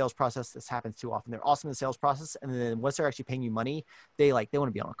awesome in the sales process. This happens too often. They're awesome in the sales process. And then once they're actually paying you money, they want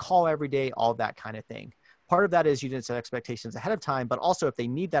to be on a call every day, all of that kind of thing. Part of that is you didn't set expectations ahead of time, but also if they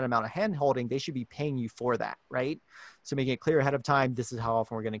need that amount of hand holding, they should be paying you for that, right? So making it clear ahead of time, this is how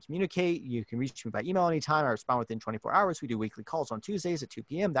often we're going to communicate. You can reach me by email anytime. I respond within 24 hours. We do weekly calls on Tuesdays at 2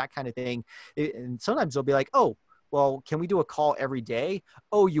 p.m., that kind of thing. And sometimes they'll be like, oh, well, can we do a call every day?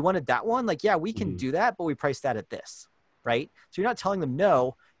 Oh, you wanted that one? Like, yeah, we can do that, but we price that at this, right? So you're not telling them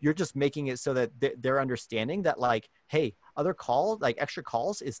no, you're just making it so that they're understanding that like, hey, other calls, like extra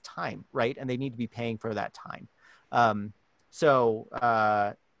calls is time, right? And they need to be paying for that time. That's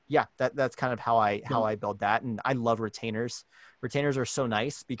kind of how I build that. And I love retainers. Retainers are so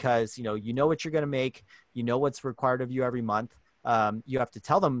nice because, you know what you're going to make, what's required of you every month. You have to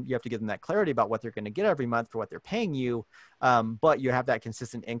tell them, you have to give them that clarity about what they're going to get every month for what they're paying you. But you have that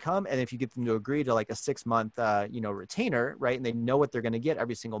consistent income. And if you get them to agree to like a 6-month, retainer, right. And they know what they're going to get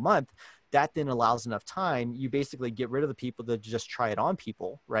every single month, that then allows enough time. You basically get rid of the people that just try it on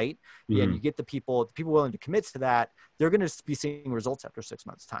people. Right. Mm-hmm. And you get the people willing to commit to that. They're going to be seeing results after 6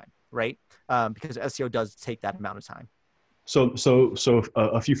 months time. Right. Because SEO does take that amount of time. So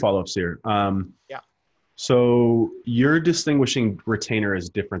a few follow-ups here. So you're distinguishing retainer as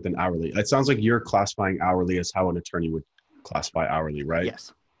different than hourly. It sounds like you're classifying hourly as how an attorney would classify hourly, right?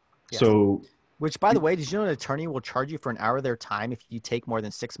 Yes. So, which, by the way, did you know an attorney will charge you for an hour of their time if you take more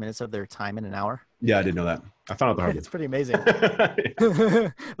than 6 minutes of their time in an hour? Yeah, I didn't know that. I found out the hard way. It's pretty amazing. I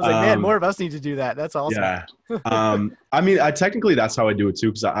was like, man, more of us need to do that. That's awesome. Yeah. Technically that's how I do it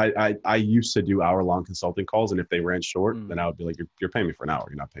too. Cause I used to do hour-long consulting calls. And if they ran short, then I would be like, you're paying me for an hour.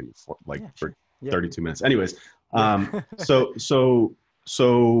 You're not paying me for for 32 minutes. Anyways. We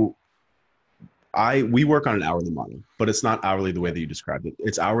work on an hourly model, but it's not hourly the way that you described it.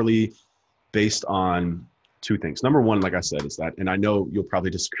 It's hourly based on two things. Number one, like I said, is that, and I know you'll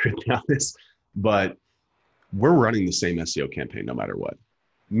probably disagree with me on this, but we're running the same SEO campaign no matter what.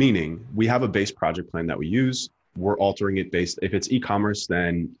 Meaning we have a base project plan that we use. We're altering it based, if it's e-commerce,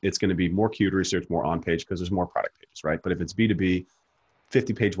 then it's going to be more keyword research, more on page because there's more product pages, right? But if it's B2B,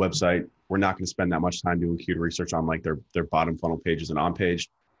 50-page website. We're not going to spend that much time doing keyword research on like their bottom funnel pages and on page,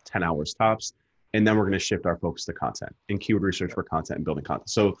 10 hours tops. And then we're going to shift our focus to content and keyword research for content and building content.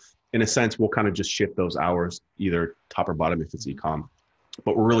 So in a sense, we'll kind of just shift those hours, either top or bottom if it's e-com,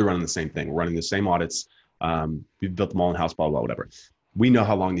 but we're really running the same thing. We're running the same audits. We've built them all in-house, blah, blah, whatever. We know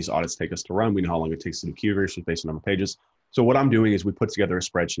how long these audits take us to run. We know how long it takes to do keyword research based on number of pages. So what I'm doing is we put together a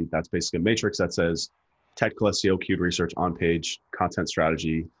spreadsheet that's basically a matrix that says technical SEO, keyword research, on page, content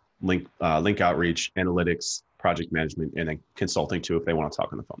strategy, link outreach, analytics, project management, and then consulting too if they want to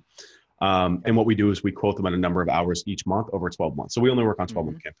talk on the phone. And what we do is we quote them at a number of hours each month over 12 months. So we only work on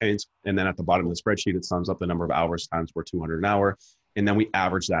 12-month campaigns. And then at the bottom of the spreadsheet, it sums up the number of hours times we're 200 an hour. And then we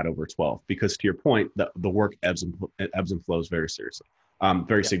average that over 12, because to your point, the work ebbs and flows very seriously,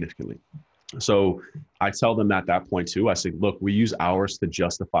 very significantly. So I tell them at that point too, I say, look, we use hours to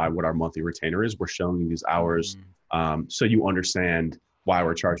justify what our monthly retainer is. We're showing you these hours so you understand why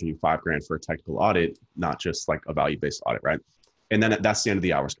we're charging you $5,000 for a technical audit, not just like a value-based audit, right? And then that's the end of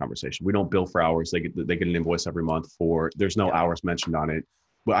the hours conversation. We don't bill for hours. They get an invoice every month there's no hours mentioned on it.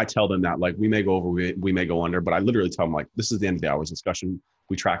 But I tell them that like we may go over, we may go under, but I literally tell them like, this is the end of the hours discussion.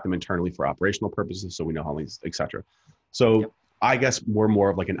 We track them internally for operational purposes, so we know how long, et cetera. So I guess we're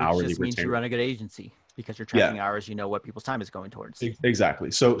more of like an hourly just means retainer. you run a good agency because you're tracking hours, you know what people's time is going towards.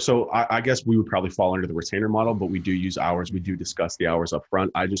 Exactly. So I guess we would probably fall under the retainer model, but we do use hours. We do discuss the hours up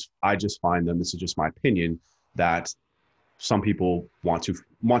front. I just find them, this is just my opinion, that some people want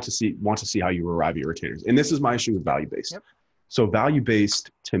to see how you arrive at your retainers. And this is my issue with value-based. So value-based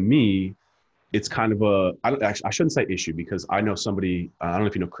to me, it's kind of I shouldn't say issue, because I know somebody, I don't know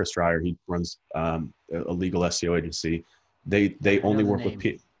if you know Chris Dreyer, he runs a legal SEO agency. They only work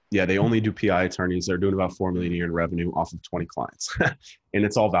with, they only do PI attorneys. They're doing about $4 million a year in revenue off of 20 clients. And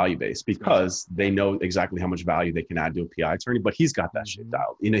it's all value-based because they know exactly how much value they can add to a PI attorney, but he's got that shit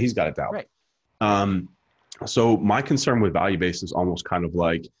dialed. You know, he's got it dialed. Right. So my concern with value-based is almost kind of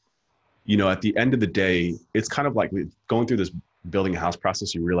like, you know, at the end of the day, it's kind of like going through this building a house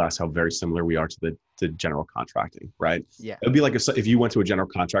process, you realize how very similar we are to general contracting, right? Yeah. It'd be like if you went to a general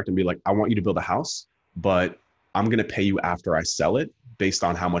contractor and be like, I want you to build a house, but I'm going to pay you after I sell it based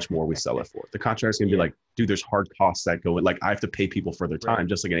on how much more we sell it for. The contractor's going to be like, dude, there's hard costs that go in. Like I have to pay people for their time,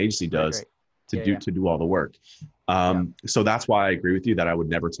 just like an agency does to do all the work. So that's why I agree with you that I would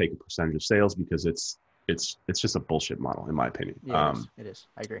never take a percentage of sales, because it's just a bullshit model in my opinion. Yeah, it is.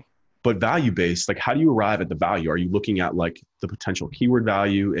 I agree. But value-based, like how do you arrive at the value? Are you looking at like the potential keyword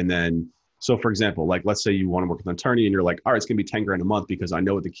value? And then, so for example, like let's say you want to work with an attorney and you're like, all right, it's going to be $10,000 a month because I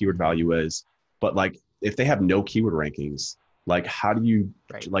know what the keyword value is. But like, if they have no keyword rankings, like how do you,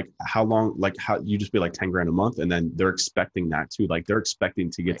 like how long, like how you just be like $10,000 a month, and then they're expecting that too. Like they're expecting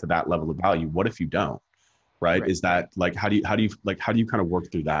to get to that level of value. What if you don't? Right. Is that like, how do you kind of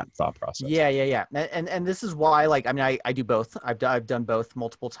work through that thought process? Yeah. And this is why, like, I mean, I do both. I've done both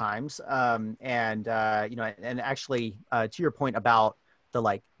multiple times. You know, and actually to your point about the,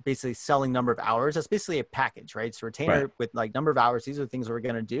 like, basically selling number of hours, that's basically a package, right? So retainer with like number of hours, these are the things we're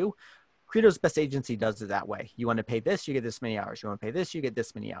going to do. Credo's best agency does it that way. You want to pay this, you get this many hours. You want to pay this, you get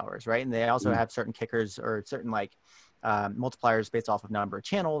this many hours, right? And they also have certain kickers or certain like multipliers based off of number of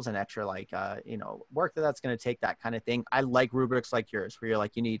channels and extra like, you know, work that's going to take, that kind of thing. I like rubrics like yours where you're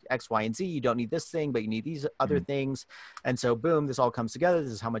like, you need X, Y, and Z. You don't need this thing, but you need these other things. And so boom, this all comes together.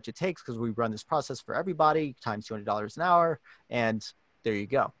 This is how much it takes because we run this process for everybody times $200 an hour. And there you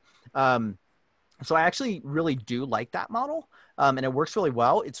go. So I actually really do like that model, and it works really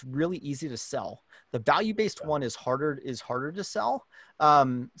well. It's really easy to sell. The value-based one is harder to sell.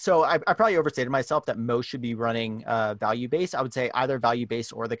 So I probably overstated myself that most should be running value-based. I would say either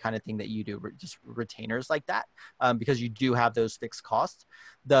value-based or the kind of thing that you do, just retainers like that, because you do have those fixed costs.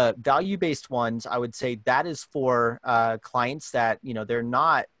 The value-based ones, I would say that is for clients that, you know, they're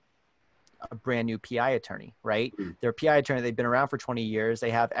not a brand new PI attorney, right? They're a PI attorney. They've been around for 20 years.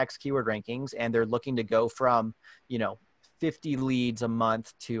 They have X keyword rankings and they're looking to go from, you know, 50 leads a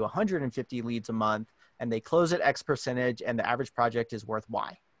month to 150 leads a month. And they close at X percentage and the average project is worth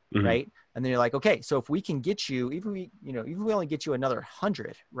Y, right? And then you're like, okay, so if we can get you, even we only get you another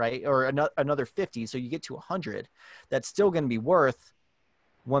 100, right? Or another 50. So you get to 100, that's still going to be worth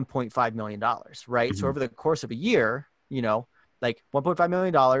 $1.5 million, right? So over the course of a year, you know, like $1.5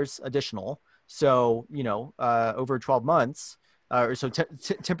 million additional. So, you know, over 12 months, or so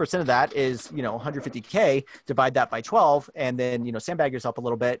 10% of that is, you know, 150K, divide that by 12. And then, you know, sandbag yourself a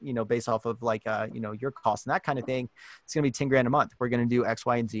little bit, you know, based off of like, you know, your costs and that kind of thing. It's going to be $10,000 a month. We're going to do X,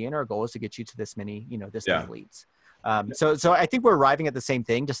 Y, and Z. And our goal is to get you to this many, you know, this many leads. So I think we're arriving at the same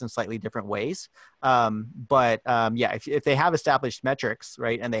thing, just in slightly different ways. Yeah, if they have established metrics,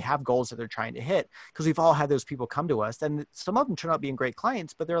 right, and they have goals that they're trying to hit, because we've all had those people come to us, and some of them turn out being great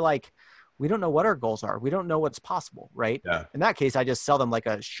clients, but they're like, we don't know what our goals are. We don't know what's possible, right? Yeah. In that case, I just sell them like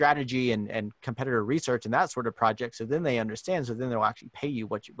a strategy and competitor research and that sort of project. So then they understand. So then they'll actually pay you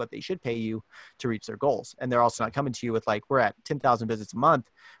what they should pay you to reach their goals. And they're also not coming to you with like, we're at 10,000 visits a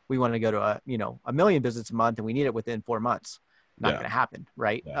month. We want to go to a million visits a month and we need it within 4 months. Not going to happen,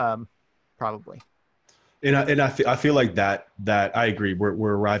 right? Yeah. Probably. And I feel like that I agree.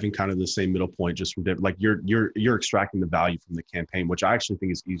 We're arriving kind of the same middle point, just from different, like you're extracting the value from the campaign, which I actually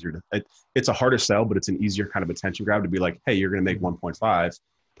think is easier it's a harder sell, but it's an easier kind of attention grab to be like, hey, you're going to make 1.5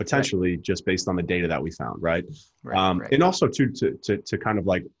 potentially just based on the data that we found, right? Right. And also to kind of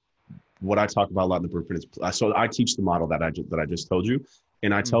like what I talk about a lot in the blueprint is, so I teach the model that I just told you,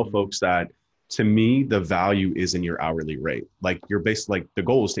 and I tell folks that, to me, the value is in your hourly rate. Like you're basically like, the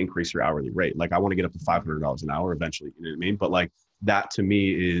goal is to increase your hourly rate. Like I want to get up to $500 an hour eventually. You know what I mean? But like that to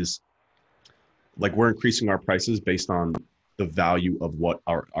me is like, we're increasing our prices based on the value of what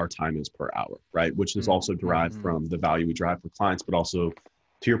our time is per hour, right? Which is also derived from the value we drive for clients, but also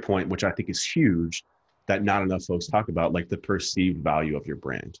to your point, which I think is huge, that not enough folks talk about, like the perceived value of your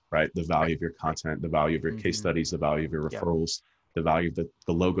brand, right? The value of your content, the value of your case studies, the value of your referrals, the value of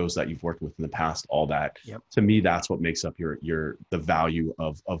the logos that you've worked with in the past, all that. To me, that's what makes up the value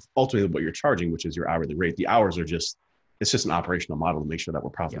of ultimately what you're charging, which is your hourly rate. The hours are just, it's just an operational model to make sure that we're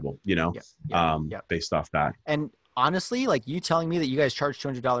profitable, based off that. And honestly, like you telling me that you guys charge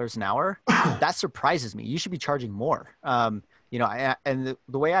 $200 an hour, that surprises me. You should be charging more. And the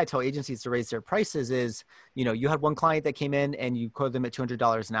way I tell agencies to raise their prices is, you had one client that came in and you quoted them at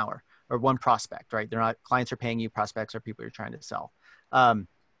 $200 an hour, or one prospect, right? They're not, clients are paying you, prospects are people you're trying to sell. The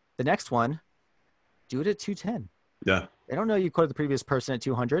next one, do it at 210. Yeah. They don't know you quoted the previous person at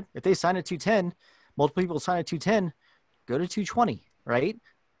 200. If they sign at 210, multiple people sign at 210, go to 220, right?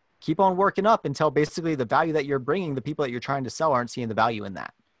 Keep on working up until basically the value that you're bringing, the people that you're trying to sell aren't seeing the value in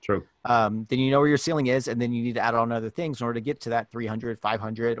that. True. Then you know where your ceiling is, and then you need to add on other things in order to get to that 300,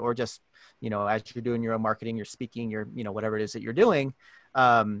 500, or just, as you're doing your own marketing, you're speaking, you're, whatever it is that you're doing,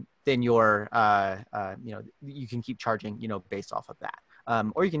 then you're, you can keep charging, based off of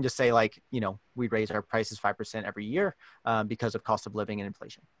that. Or you can just say like, we raise our prices 5% every year because of cost of living and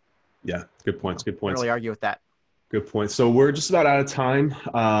inflation. Yeah. Good points. Good points. Can't really argue with that. Good point. So we're just about out of time.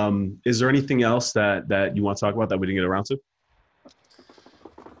 Is there anything else that you want to talk about that we didn't get around to?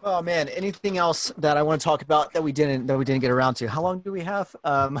 Oh man, anything else that I want to talk about that we didn't get around to? How long do we have?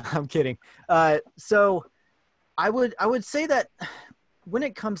 I'm kidding. So I would say that when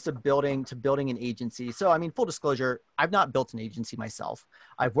it comes to building an agency, so I mean, full disclosure, I've not built an agency myself.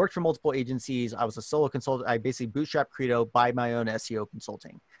 I've worked for multiple agencies. I was a solo consultant. I basically bootstrapped Credo by my own SEO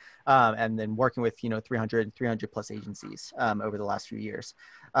consulting. And then working with 300 plus agencies over the last few years.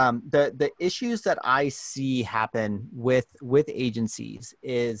 The issues that I see happen with agencies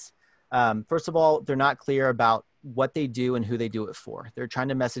is, first of all, they're not clear about what they do and who they do it for. They're trying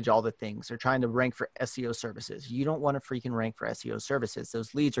to message all the things. They're trying to rank for SEO services. You don't want to freaking rank for SEO services.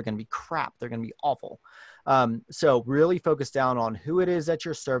 Those leads are going to be crap. They're going to be awful. So really focus down on who it is that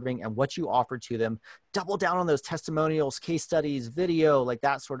you're serving and what you offer to them. Double down on those testimonials, case studies, video, like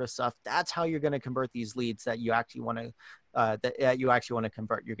that sort of stuff. That's how you're going to convert these leads that you actually want to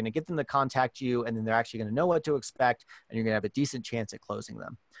convert. You're going to get them to contact you, and then they're actually going to know what to expect, and you're going to have a decent chance at closing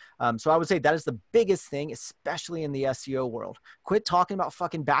them. So I would say that is the biggest thing, especially in the SEO world. Quit talking about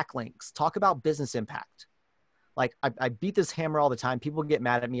fucking backlinks. Talk about business impact. Like I beat this hammer all the time. People get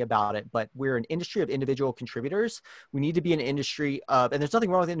mad at me about it, but we're an industry of individual contributors. We need to be an industry of, and there's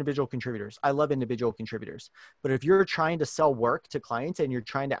nothing wrong with individual contributors. I love individual contributors, but if you're trying to sell work to clients and you're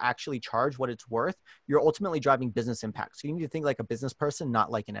trying to actually charge what it's worth, you're ultimately driving business impact. So you need to think like a business person,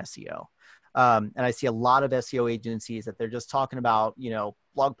 not like an SEO. And I see a lot of SEO agencies that they're just talking about,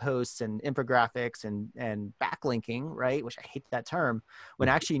 blog posts and infographics and backlinking, right? Which I hate that term, when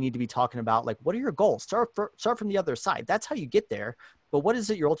actually you need to be talking about like, what are your goals? Start from the other side. That's how you get there. But what is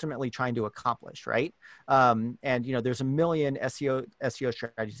it you're ultimately trying to accomplish, right? And there's a million SEO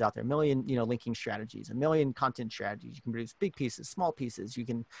strategies out there, a million linking strategies, a million content strategies. You can produce big pieces, small pieces. You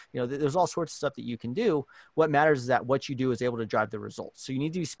can there's all sorts of stuff that you can do. What matters is that what you do is able to drive the results. So you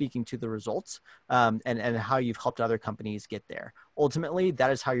need to be speaking to the results and how you've helped other companies get there. Ultimately,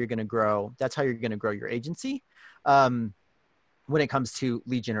 that is how you're going to grow. That's how you're going to grow your agency. when it comes to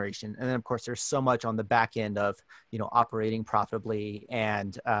lead generation. And then of course there's so much on the back end of, operating profitably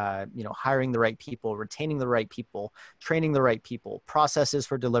and, hiring the right people, retaining the right people, training the right people, processes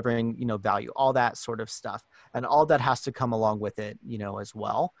for delivering, value, all that sort of stuff. And all that has to come along with it, as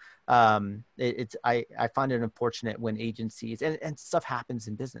well. I find it unfortunate when agencies and stuff happens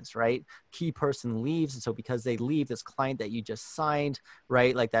in business, right? Key person leaves. And so because they leave, this client that you just signed,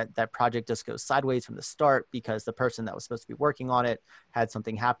 right? Like that project just goes sideways from the start because the person that was supposed to be working on it had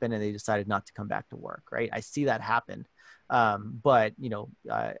something happen and they decided not to come back to work, right? I see that happen. But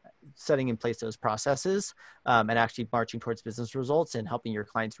setting in place those processes and actually marching towards business results and helping your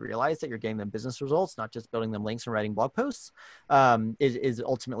clients realize that you're getting them business results, not just building them links and writing blog posts, is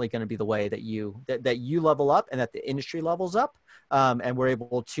ultimately going to be the way that you level up and that the industry levels up, and we're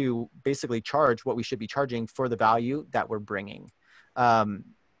able to basically charge what we should be charging for the value that we're bringing. And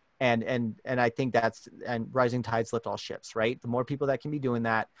I think and rising tides lift all ships, right? The more people that can be doing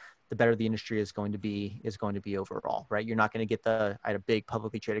that, the better the industry is going to be overall, right? You're not going to get I had a big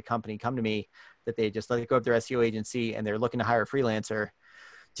publicly traded company come to me that they just let go of their SEO agency and they're looking to hire a freelancer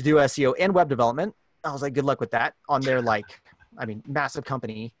to do SEO and web development. I was like, good luck with that on their massive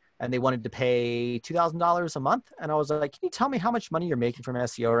company. And they wanted to pay $2,000 a month. And I was like, can you tell me how much money you're making from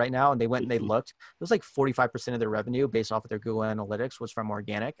SEO right now? And they went and they looked. It was like 45% of their revenue based off of their Google Analytics was from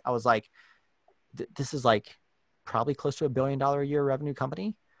organic. I was like, this is like probably close to $1 billion a year revenue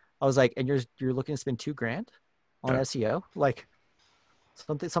company. I was like, and you're looking to spend $2,000 on SEO? Like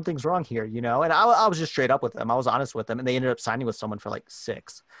something's wrong here, And I was just straight up with them. I was honest with them, and they ended up signing with someone for like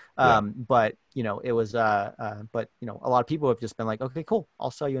 6. But it was, but a lot of people have just been like, okay, cool, I'll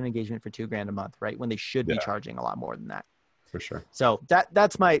sell you an engagement for $2,000 a month, right? When they should be charging a lot more than that. For sure. So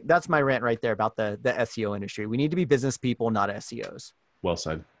that's my rant right there about the SEO industry. We need to be business people, not SEOs. Well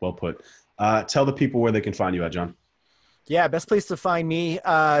said. Well put. Tell the people where they can find you at, John. Yeah, best place to find me.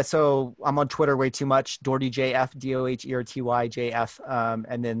 So I'm on Twitter way too much. Doherty JF, DOHERTY JF.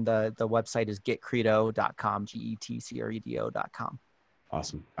 And then the website is getcredo.com, GETCREDO.com.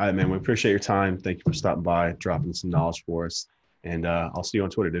 Awesome. All right, man. We appreciate your time. Thank you for stopping by, dropping some knowledge for us. And I'll see you on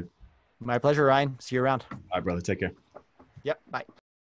Twitter, dude. My pleasure, Ryan. See you around. All right, brother. Take care. Yep. Bye.